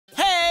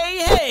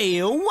Hey,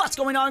 what's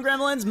going on,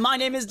 gremlins? My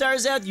name is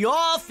Darzeth,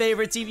 your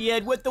favorite TV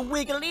head with the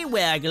wiggly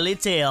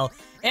waggly tail.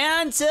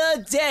 And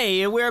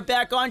today, we're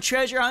back on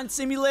Treasure Hunt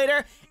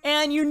Simulator,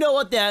 and you know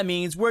what that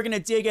means. We're gonna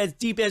dig as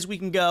deep as we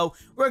can go.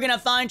 We're gonna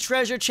find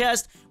treasure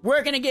chests.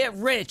 We're gonna get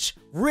rich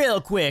real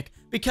quick,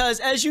 because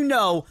as you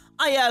know,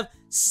 I have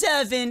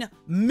 7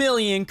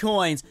 million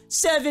coins,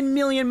 7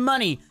 million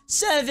money,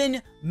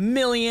 7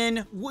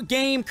 million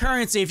game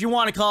currency, if you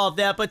want to call it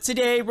that. But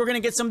today, we're gonna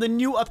get some of the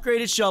new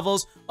upgraded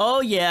shovels.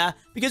 Oh yeah,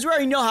 because we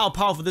already know how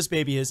powerful this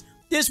baby is.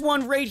 This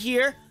one right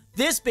here,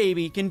 this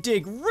baby can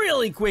dig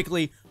really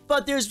quickly,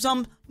 but there's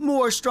some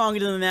more stronger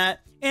than that,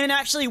 and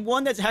actually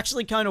one that's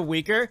actually kind of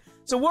weaker.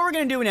 So what we're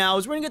gonna do now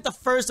is we're gonna get the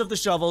first of the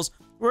shovels.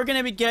 We're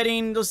gonna be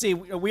getting, let's see,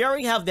 we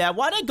already have that.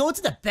 Why'd I go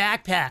to the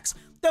backpacks?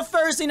 The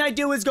first thing I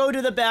do is go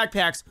to the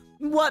backpacks.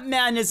 What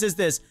madness is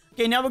this?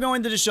 Okay, now we're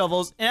going to the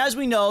shovels, and as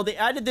we know, they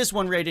added this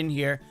one right in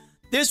here.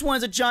 This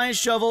one's a giant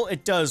shovel.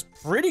 It does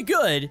pretty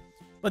good,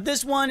 but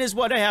this one is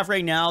what I have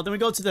right now. Then we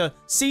go to the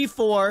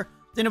C4.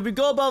 Then if we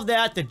go above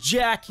that, the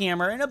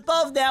jackhammer, and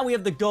above that, we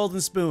have the golden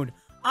spoon.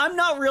 I'm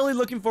not really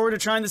looking forward to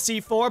trying the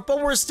C4,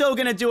 but we're still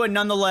gonna do it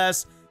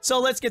nonetheless. So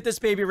let's get this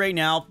baby right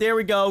now. There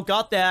we go,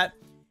 got that.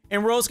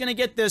 And we're also gonna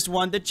get this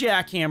one, the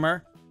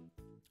jackhammer.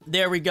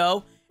 There we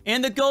go.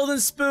 And the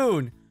golden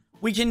spoon,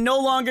 we can no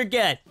longer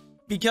get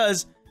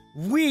because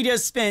we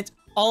just spent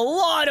a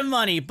lot of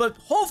money, but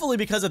hopefully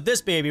because of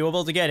this baby, we'll be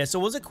able to get it.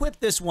 So let's equip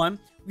this one.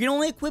 We can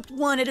only equip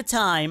one at a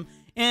time,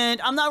 and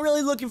I'm not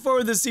really looking forward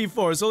to the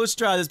C4, so let's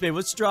try this baby.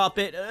 Let's drop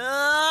it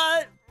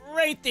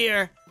right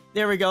there.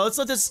 There we go. Let's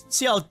let this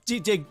see how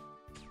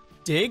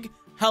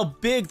how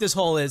big this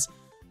hole is.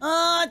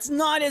 It's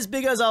not as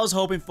big as I was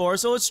hoping for,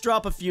 so let's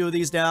drop a few of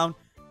these down.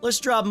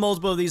 Let's drop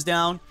multiple of these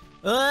down.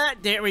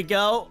 There we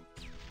go.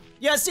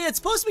 Yeah, see, it's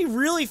supposed to be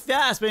really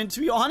fast, but to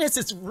be honest,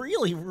 it's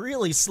really,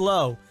 really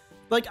slow.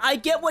 Like, I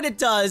get what it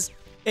does.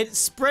 It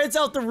spreads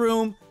out the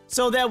room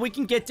so that we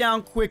can get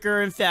down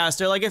quicker and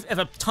faster. Like, if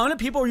a ton of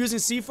people are using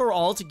C4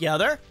 all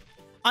together,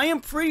 I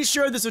am pretty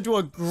sure this would do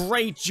a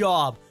great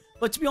job.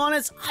 But to be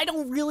honest, I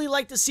don't really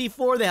like the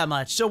C4 that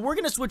much. So we're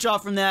going to switch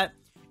off from that,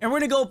 and we're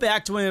going to go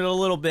back to it a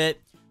little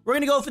bit. We're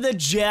going to go for the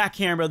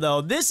jackhammer,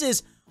 though. This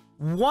is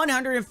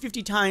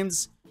 150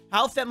 times.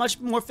 How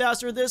much more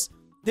faster is this?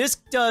 This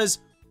does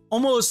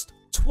almost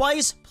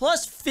twice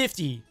plus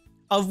 50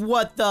 of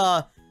what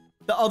the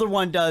other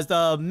one does,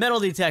 the metal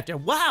detector.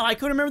 Wow, I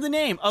couldn't remember the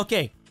name.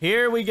 Okay,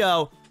 here we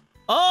go.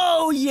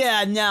 Oh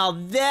yeah, now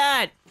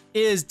that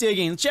is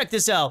digging. Check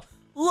this out.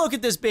 Look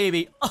at this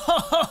baby.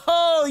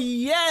 Oh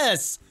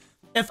yes.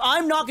 If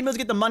I'm not gonna be able to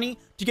get the money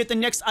to get the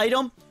next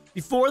item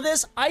before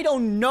this, I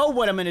don't know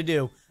what I'm gonna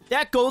do.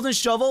 That golden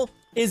shovel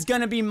is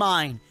gonna be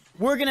mine.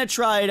 We're gonna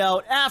try it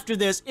out after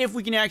this if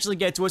we can actually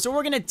get to it. So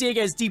we're gonna dig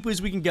as deep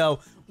as we can go.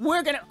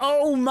 We're gonna,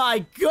 oh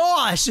my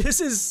gosh,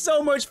 this is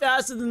so much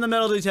faster than the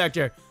metal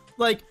detector.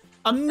 Like,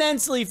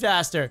 immensely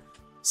faster.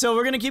 So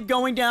we're gonna keep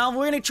going down.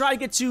 We're gonna try to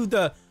get to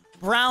the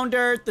brown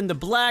dirt, then the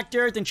black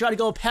dirt, and try to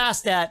go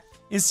past that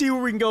and see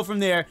where we can go from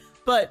there.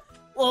 But,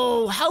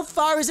 oh, how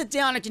far is it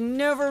down? I can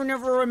never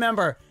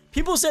remember.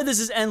 People said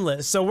this is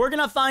endless, so we're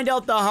gonna find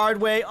out the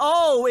hard way.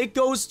 Oh, it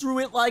goes through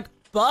it like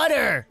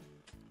butter.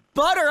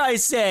 Butter, I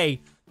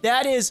say.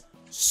 That is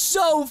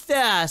so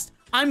fast.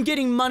 I'm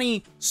getting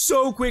money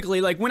so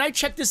quickly. Like, when I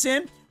check this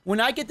in, when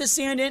I get the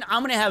sand in,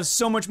 I'm gonna have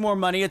so much more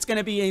money. It's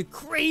gonna be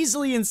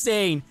crazily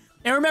insane.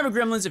 And remember,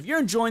 gremlins, if you're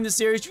enjoying this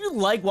series, if you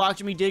like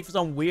watching me dig for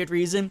some weird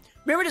reason,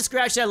 remember to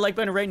scratch that like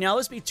button right now.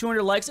 Let's be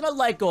 200 likes and a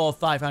like goal of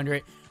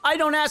 500. I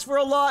don't ask for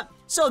a lot,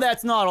 so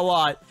that's not a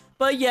lot.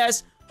 But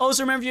yes,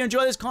 also remember, if you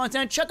enjoy this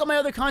content, check out my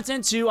other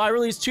content too. I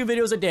release 2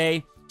 videos a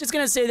day. Just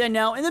gonna say that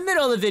now in the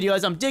middle of the video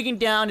as I'm digging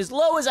down as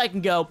low as I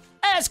can go,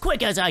 as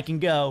quick as I can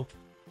go.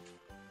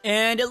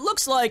 And it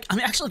looks like I'm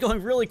actually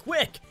going really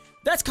quick.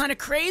 That's kind of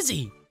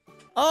crazy.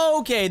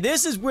 Okay,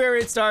 this is where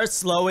it starts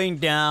slowing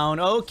down.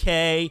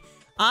 Okay,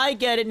 I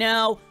get it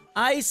now.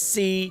 I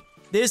see.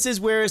 This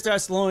is where it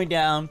starts slowing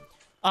down.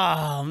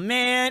 Oh,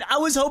 man. I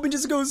was hoping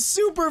just to go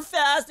super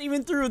fast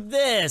even through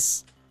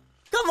this.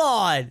 Come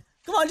on.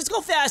 Come on, just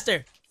go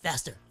faster.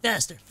 Faster,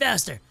 faster,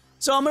 faster.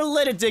 So I'm going to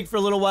let it dig for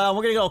a little while.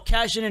 We're going to go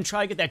cash in and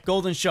try to get that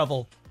golden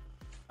shovel.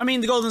 I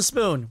mean, the golden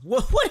spoon.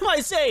 What am I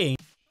saying?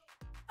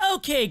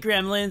 Okay,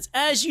 gremlins,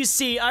 as you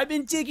see, I've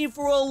been digging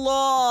for a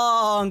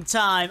long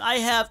time. I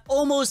have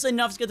almost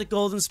enough to get the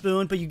golden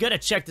spoon, but you gotta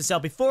check this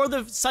out. Before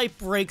the site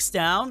breaks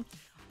down,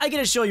 I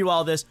gotta show you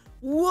all this.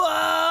 Whoa!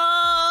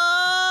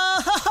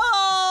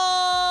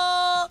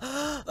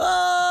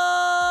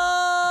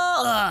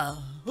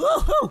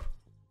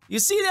 You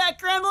see that,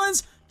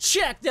 gremlins?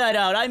 Check that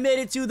out. I made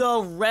it to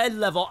the red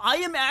level. I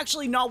am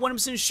actually not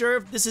 100% sure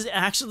if this is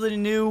actually the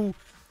new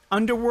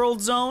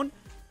underworld zone.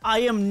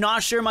 I am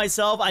not sure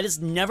myself. I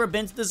just never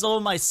been to this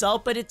level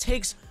myself, but it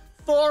takes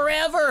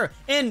forever.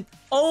 And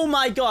oh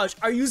my gosh,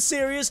 are you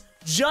serious?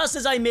 Just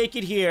as I make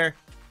it here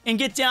and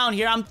get down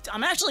here,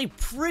 I'm actually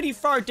pretty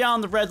far down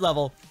the red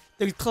level.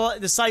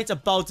 The site's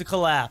about to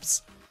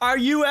collapse. Are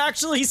you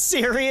actually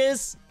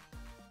serious?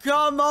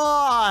 Come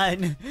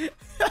on.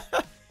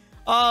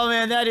 Oh,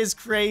 man, that is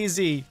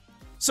crazy.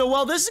 So,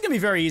 well, this is going to be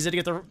very easy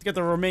to get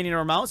the remaining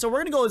amount. So, we're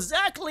going to go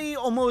exactly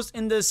almost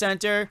in the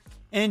center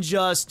and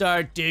just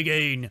start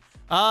digging.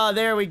 Ah,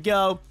 there we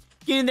go.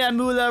 Getting that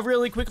moolah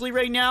really quickly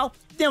right now.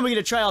 Then we're going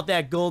to try out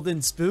that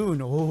golden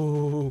spoon.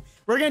 Oh,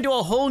 we're going to do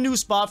a whole new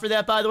spot for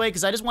that, by the way,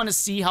 because I just want to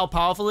see how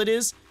powerful it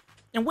is.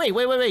 And wait.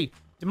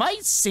 Did my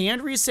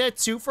sand reset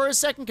too for a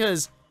second?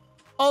 Because,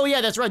 oh yeah,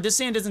 that's right. This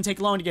sand doesn't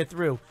take long to get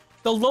through.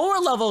 The lower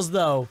levels,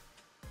 though,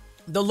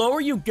 the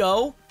lower you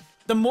go,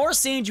 the more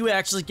sand you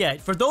actually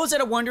get. For those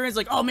that are wondering, it's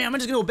like, oh man, I'm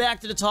just going to go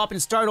back to the top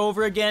and start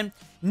over again.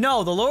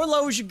 No, the lower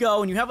levels you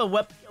go and you have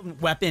a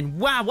weapon.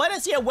 Wow, why did I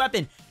say a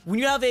weapon? When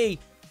you have a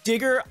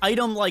digger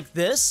item like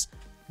this,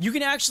 you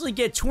can actually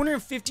get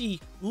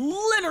 250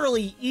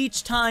 literally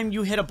each time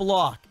you hit a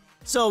block.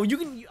 So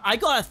I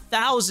got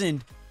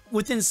 1,000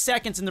 within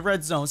seconds in the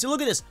red zone. So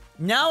look at this.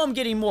 Now I'm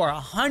getting more.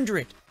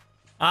 100.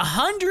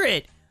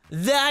 100!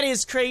 That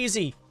is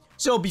crazy.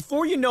 So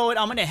before you know it,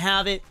 I'm going to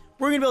have it.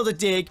 We're going to be able to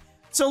dig.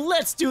 So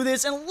let's do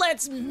this and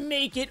let's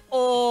make it.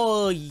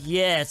 Oh,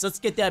 yes. Let's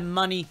get that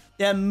money,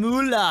 that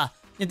moolah.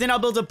 And then I'll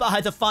be able to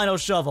buy the final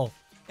shovel.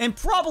 And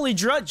probably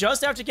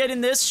just after getting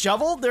this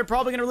shovel, they're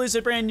probably going to release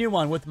a brand new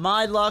one. With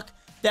my luck,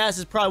 that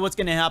is probably what's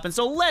going to happen.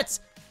 So let's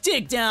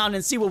dig down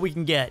and see what we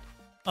can get.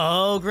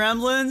 Oh,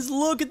 gremlins,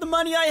 look at the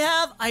money I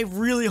have. I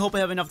really hope I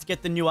have enough to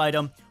get the new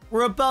item.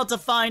 We're about to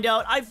find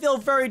out. I feel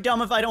very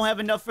dumb if I don't have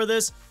enough for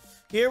this.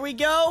 Here we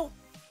go.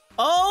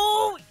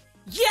 Oh,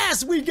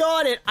 yes, we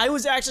got it. I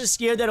was actually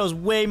scared that it was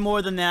way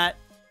more than that.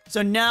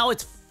 So now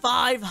it's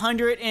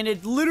 500, and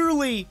it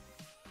literally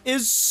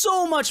is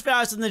so much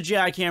faster than the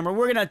jackhammer.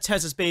 We're going to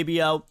test this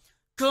baby out.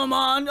 Come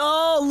on.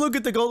 Oh, look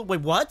at the gold.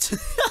 Wait, what?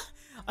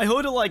 I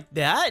hold it like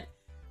that?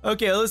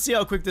 Okay, let's see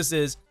how quick this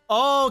is.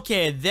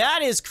 Okay,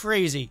 that is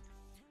crazy.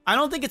 I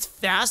don't think it's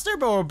faster,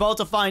 but we're about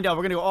to find out.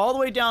 We're going to go all the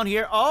way down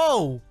here.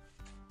 Oh,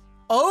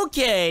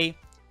 okay.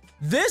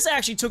 This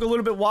actually took a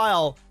little bit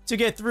while to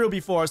get through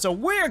before, so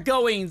we're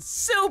going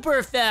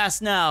super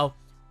fast now.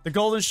 The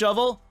golden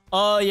shovel?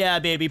 Oh, yeah,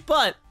 baby.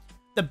 But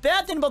the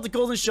bad thing about the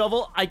golden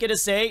shovel, I gotta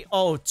say,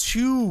 oh,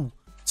 two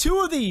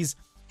of these.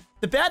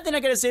 The bad thing I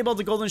gotta say about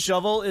the golden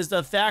shovel is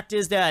the fact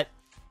is that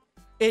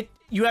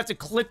you have to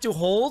click to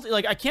hold.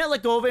 Like, I can't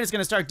let go of it. It's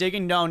gonna start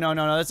digging. No.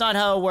 That's not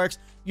how it works.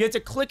 You have to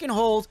click and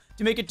hold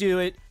to make it do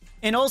it.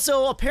 And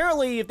also,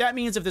 apparently, if that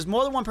means if there's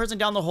more than one person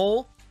down the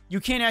hole, you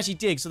can't actually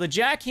dig. So the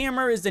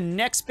jackhammer is the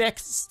next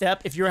best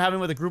step if you're having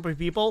with a group of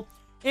people.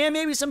 And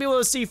maybe some people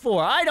with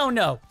C4. I don't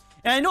know.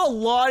 And I know a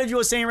lot of you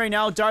are saying right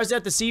now,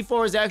 Darzeth, the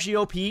C4 is actually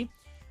OP.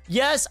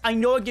 Yes, I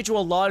know it gets you a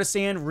lot of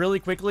sand really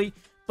quickly.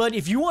 But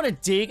if you want to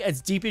dig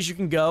as deep as you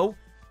can go,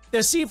 the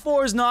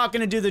C4 is not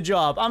going to do the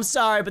job. I'm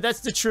sorry, but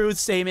that's the truth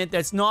statement.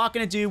 That's not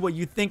going to do what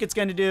you think it's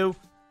going to do.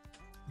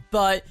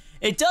 But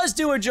it does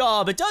do a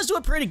job. It does do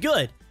it pretty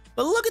good.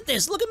 But look at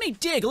this. Look at me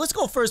dig. Let's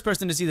go first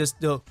person to see this.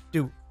 Do.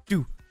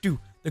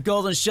 The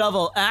golden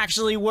shovel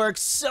actually works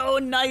so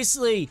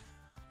nicely.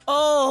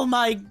 Oh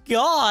my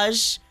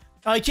gosh.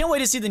 I can't wait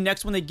to see the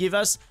next one they give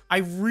us. I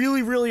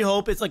really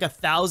hope it's like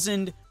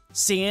 1,000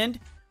 sand,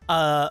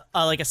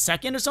 like a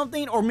second or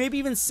something, or maybe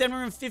even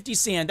 750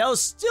 sand. That would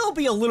still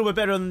be a little bit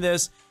better than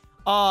this.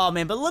 Oh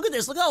man, but look at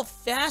this. Look how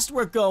fast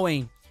we're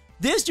going.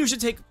 This used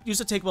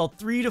to take about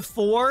 3 to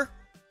 4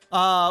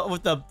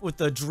 with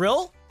the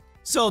drill.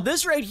 So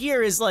this right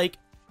here is like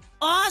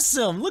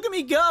awesome. Look at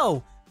me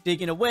go.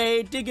 Digging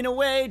away, digging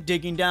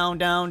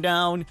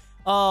down.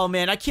 Oh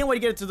man, I can't wait to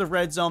get it to the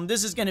red zone.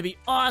 This is going to be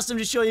awesome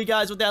to show you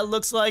guys what that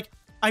looks like.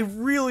 I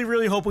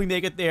really hope we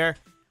make it there.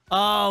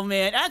 Oh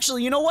man,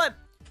 actually, you know what?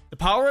 The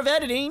power of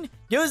editing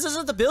gives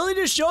us the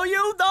ability to show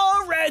you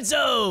the red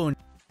zone.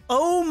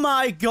 Oh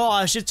my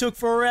gosh, it took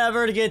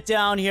forever to get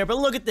down here, but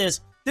look at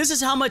this. This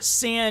is how much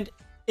sand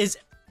is,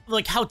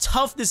 like how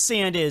tough this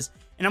sand is.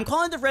 And I'm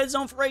calling it the red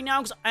zone for right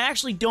now because I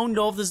actually don't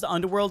know if this is the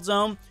underworld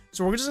zone.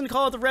 So we're just going to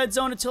call it the red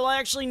zone until I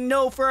actually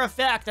know for a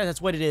fact that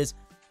that's what it is.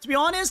 To be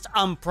honest,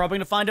 I'm probably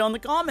going to find out in the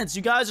comments.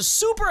 You guys are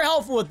super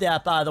helpful with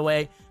that, by the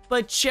way.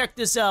 But check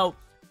this out.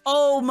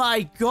 Oh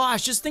my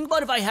gosh, just think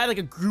about if I had like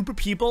a group of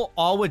people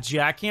all with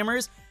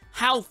jackhammers,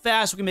 how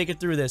fast we can make it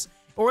through this.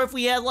 Or if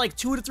we had like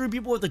 2 to 3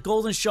 people with the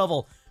golden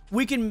shovel,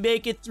 we can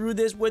make it through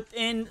this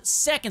within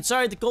seconds.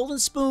 Sorry, the golden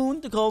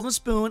spoon.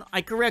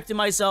 I corrected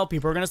myself.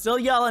 People are going to still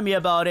yell at me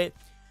about it.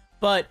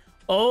 But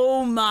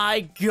oh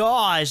my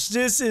gosh,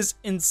 this is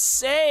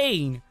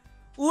insane.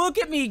 Look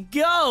at me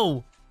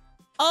go.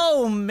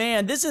 Oh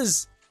man, this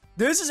is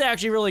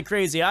actually really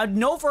crazy. I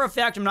know for a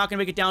fact I'm not going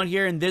to make it down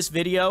here in this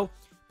video,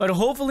 but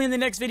hopefully in the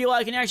next video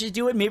I can actually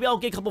do it. Maybe I'll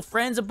get a couple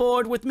friends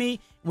aboard with me.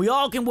 We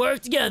all can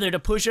work together to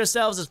push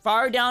ourselves as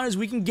far down as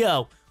we can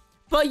go.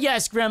 But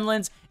yes,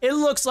 gremlins, it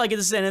looks like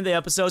it's the end of the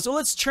episode, so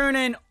let's turn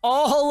in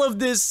all of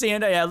this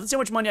sand I have. Let's see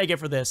how much money I get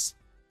for this.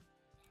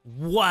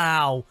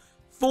 Wow,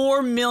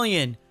 4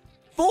 million.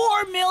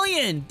 4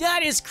 million!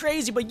 That is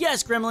crazy. But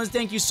yes, gremlins,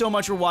 thank you so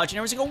much for watching.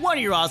 Every single one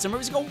of you are awesome.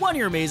 Every single one of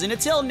you are amazing.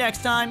 Until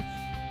next time,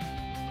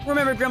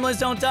 Remember, gremlins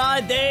don't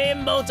die, they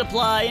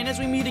multiply. And as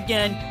we meet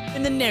again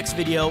in the next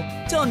video,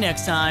 till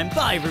next time,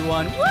 bye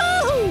everyone.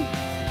 Woohoo!